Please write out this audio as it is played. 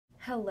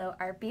Hello,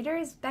 art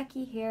beaters.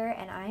 Becky here,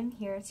 and I'm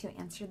here to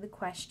answer the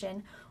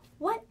question,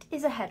 what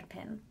is a head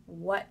pin?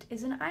 What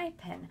is an eye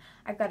pin?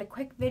 I've got a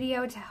quick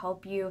video to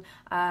help you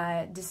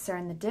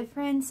discern the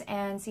difference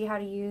and see how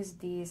to use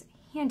these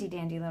handy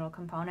dandy little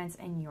components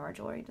in your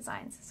jewelry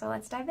designs. So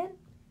let's dive in.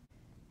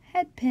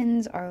 Head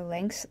pins are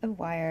lengths of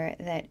wire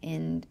that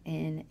end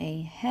in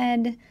a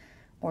head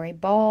or a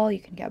ball. You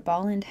can get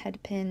ball end head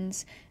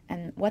pins,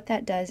 and what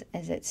that does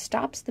is it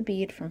stops the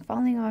bead from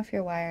falling off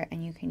your wire,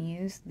 and you can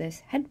use this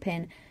head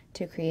pin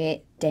to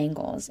create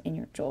dangles in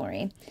your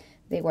jewelry.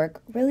 They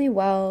work really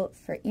well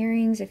for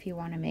earrings if you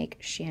want to make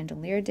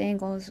chandelier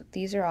dangles.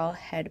 These are all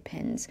head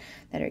pins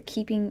that are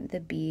keeping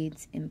the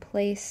beads in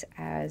place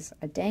as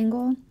a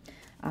dangle.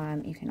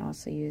 You can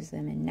also use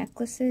them in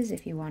necklaces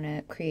if you want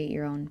to create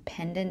your own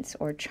pendants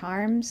or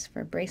charms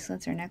for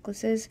bracelets or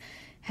necklaces.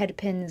 Head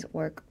pins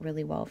work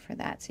really well for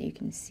that, so you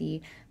can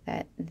see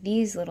that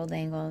these little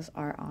dangles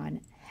are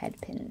on head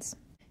pins.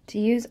 To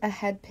use a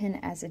head pin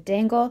as a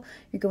dangle,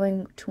 you're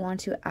going to want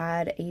to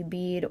add a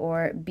bead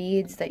or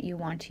beads that you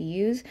want to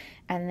use,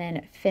 and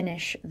then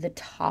finish the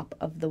top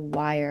of the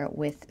wire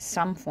with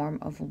some form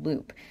of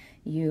loop.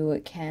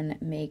 You can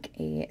make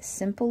a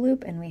simple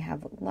loop, and we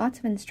have lots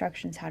of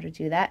instructions how to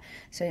do that.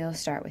 So you'll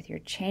start with your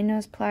chain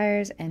nose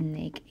pliers and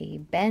make a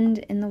bend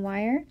in the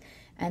wire,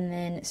 and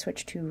then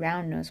switch to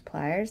round nose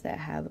pliers that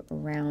have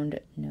round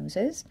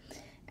noses,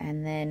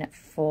 and then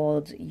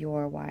fold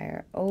your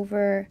wire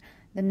over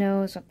the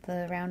nose with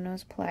the round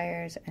nose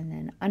pliers and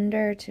then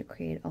under to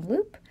create a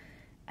loop,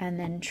 and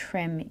then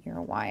trim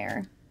your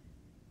wire.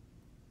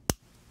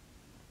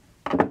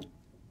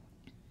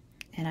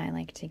 And I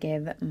like to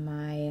give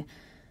my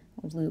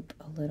loop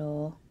a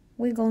little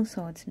wiggle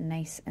so it's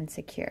nice and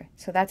secure.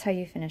 So that's how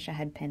you finish a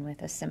head pin,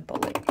 with a simple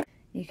loop.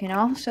 You can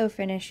also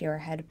finish your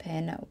head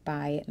pin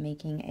by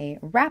making a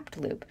wrapped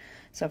loop.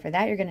 So for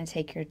that, you're going to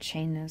take your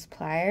chain nose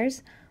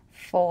pliers,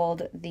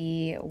 fold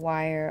the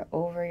wire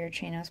over your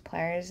chain nose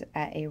pliers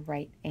at a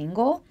right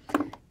angle,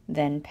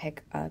 then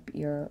pick up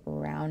your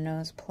round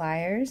nose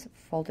pliers,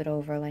 fold it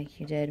over like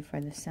you did for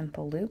the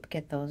simple loop,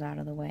 get those out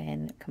of the way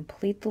and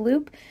complete the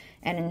loop.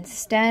 And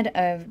instead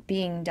of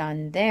being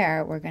done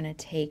there, we're going to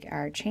take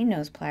our chain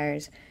nose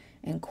pliers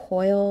and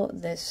coil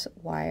this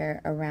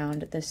wire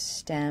around the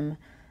stem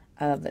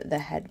of the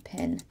head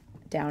pin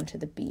down to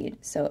the bead,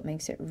 so it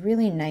makes it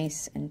really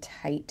nice and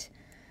tight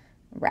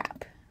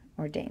wrap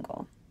or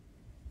dangle.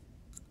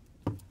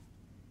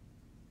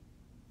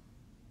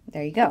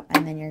 There you go.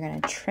 And then you're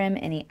going to trim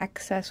any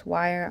excess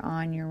wire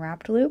on your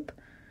wrapped loop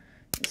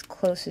as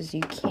close as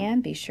you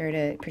can. Be sure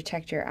to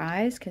protect your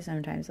eyes, because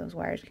sometimes those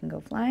wires can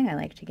go flying. I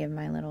like to give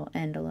my little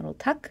end a little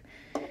tuck,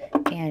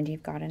 and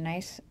you've got a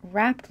nice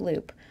wrapped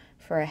loop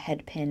for a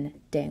head pin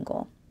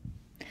dangle.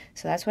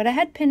 So that's what a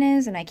head pin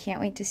is, and I can't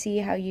wait to see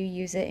how you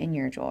use it in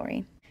your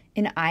jewelry.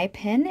 An eye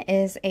pin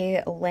is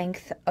a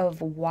length of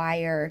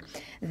wire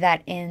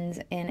that ends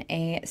in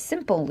a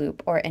simple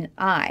loop or an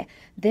eye.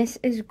 This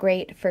is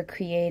great for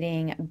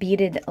creating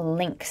beaded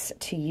links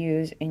to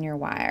use in your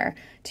wire,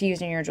 to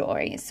use in your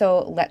jewelry. So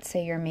let's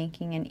say you're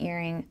making an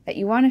earring that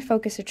you want to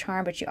focus a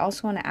charm, but you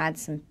also want to add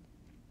some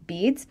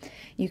beads.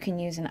 You can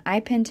use an eye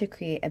pin to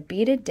create a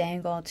beaded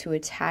dangle to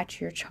attach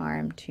your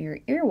charm to your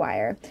ear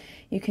wire.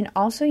 You can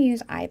also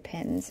use eye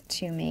pins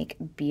to make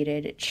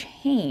beaded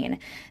chain.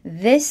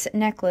 This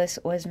necklace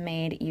was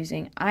made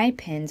using eye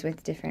pins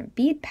with different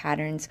bead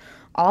patterns,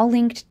 all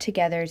linked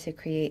together to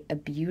create a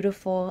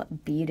beautiful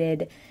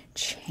beaded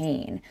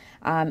chain.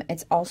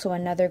 It's also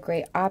another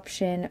great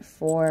option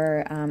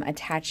for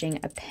attaching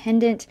a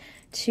pendant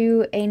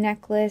to a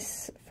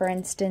necklace. For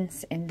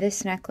instance, in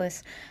this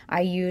necklace,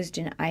 I used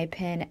an eye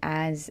pin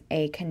as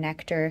a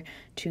connector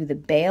to the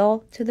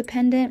bail to the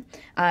pendant,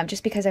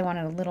 just because I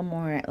wanted a little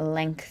more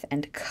length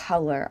and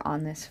color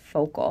on this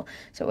focal,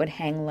 so it would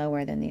hang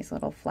lower than these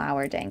little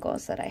flower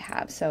dangles that I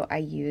have. So I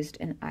used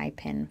an eye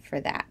pin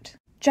for that.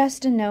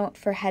 Just a note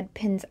for head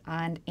pins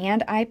and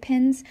eye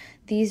pins,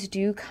 these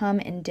do come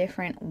in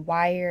different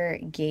wire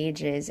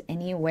gauges,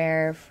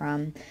 anywhere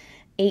from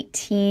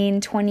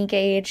 18, 20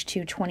 gauge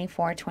to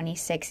 24,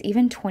 26,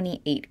 even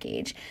 28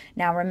 gauge.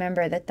 Now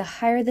remember that the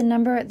higher the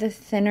number, the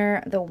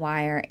thinner the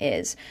wire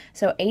is.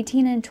 So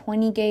 18 and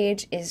 20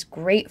 gauge is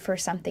great for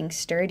something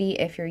sturdy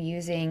if you're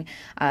using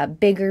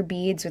bigger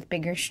beads with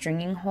bigger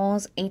stringing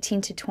holes.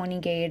 18 to 20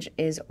 gauge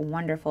is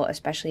wonderful,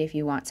 especially if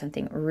you want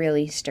something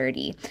really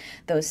sturdy.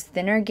 Those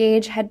thinner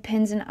gauge head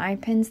pins and eye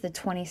pins, the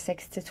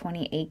 26 to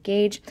 28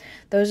 gauge,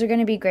 those are going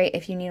to be great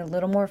if you need a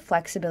little more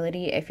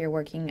flexibility, if you're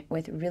working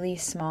with really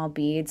small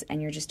beads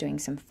and you're just doing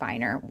some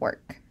finer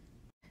work.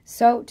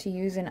 So to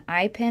use an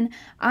eye pin,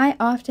 I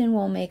often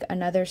will make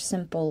another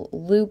simple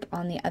loop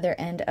on the other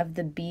end of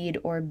the bead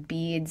or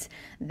beads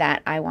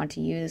that I want to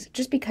use,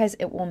 just because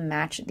it will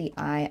match the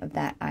eye of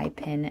that eye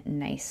pin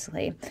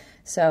nicely.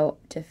 So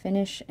to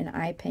finish an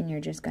eye pin, you're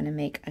just going to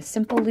make a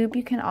simple loop.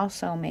 You can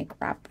also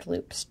make wrapped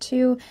loops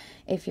too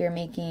if you're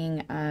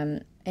making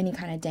any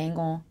kind of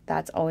dangle,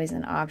 that's always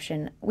an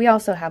option. We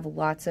also have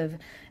lots of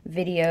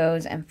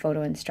videos and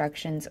photo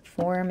instructions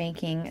for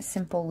making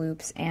simple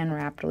loops and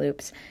wrapped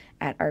loops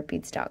at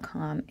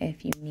artbeads.com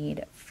if you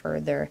need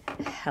further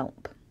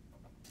help.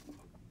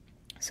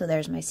 So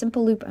there's my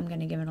simple loop. I'm going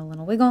to give it a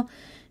little wiggle.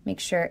 Make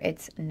sure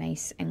it's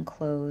nice and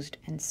closed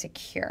and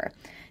secure.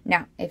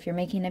 Now, if you're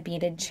making a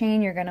beaded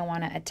chain, you're going to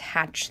want to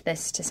attach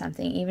this to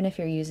something. Even if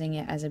you're using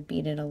it as a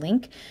beaded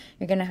link,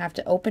 you're going to have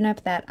to open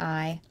up that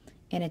eye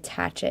and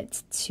attach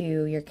it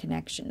to your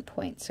connection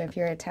point. So if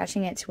you're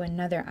attaching it to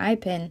another eye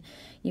pin,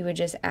 you would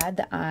just add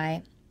the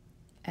eye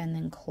and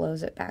then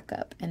close it back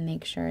up and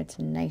make sure it's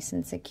nice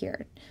and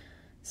secured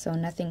so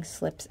nothing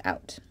slips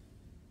out.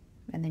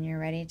 And then you're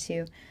ready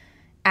to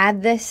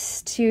add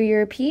this to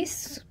your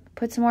piece,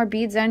 put some more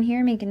beads on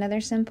here, make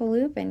another simple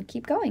loop, and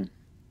keep going.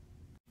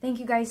 Thank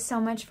you guys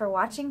so much for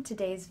watching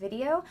today's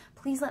video.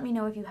 Please let me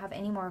know if you have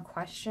any more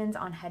questions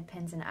on head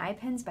pins and eye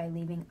pins by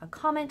leaving a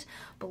comment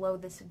below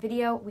this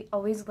video. We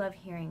always love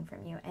hearing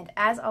from you. And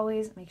as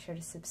always, make sure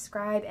to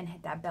subscribe and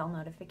hit that bell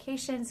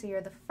notification so you're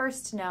the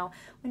first to know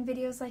when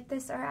videos like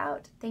this are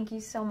out. Thank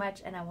you so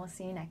much, and I will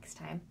see you next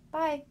time.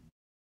 Bye!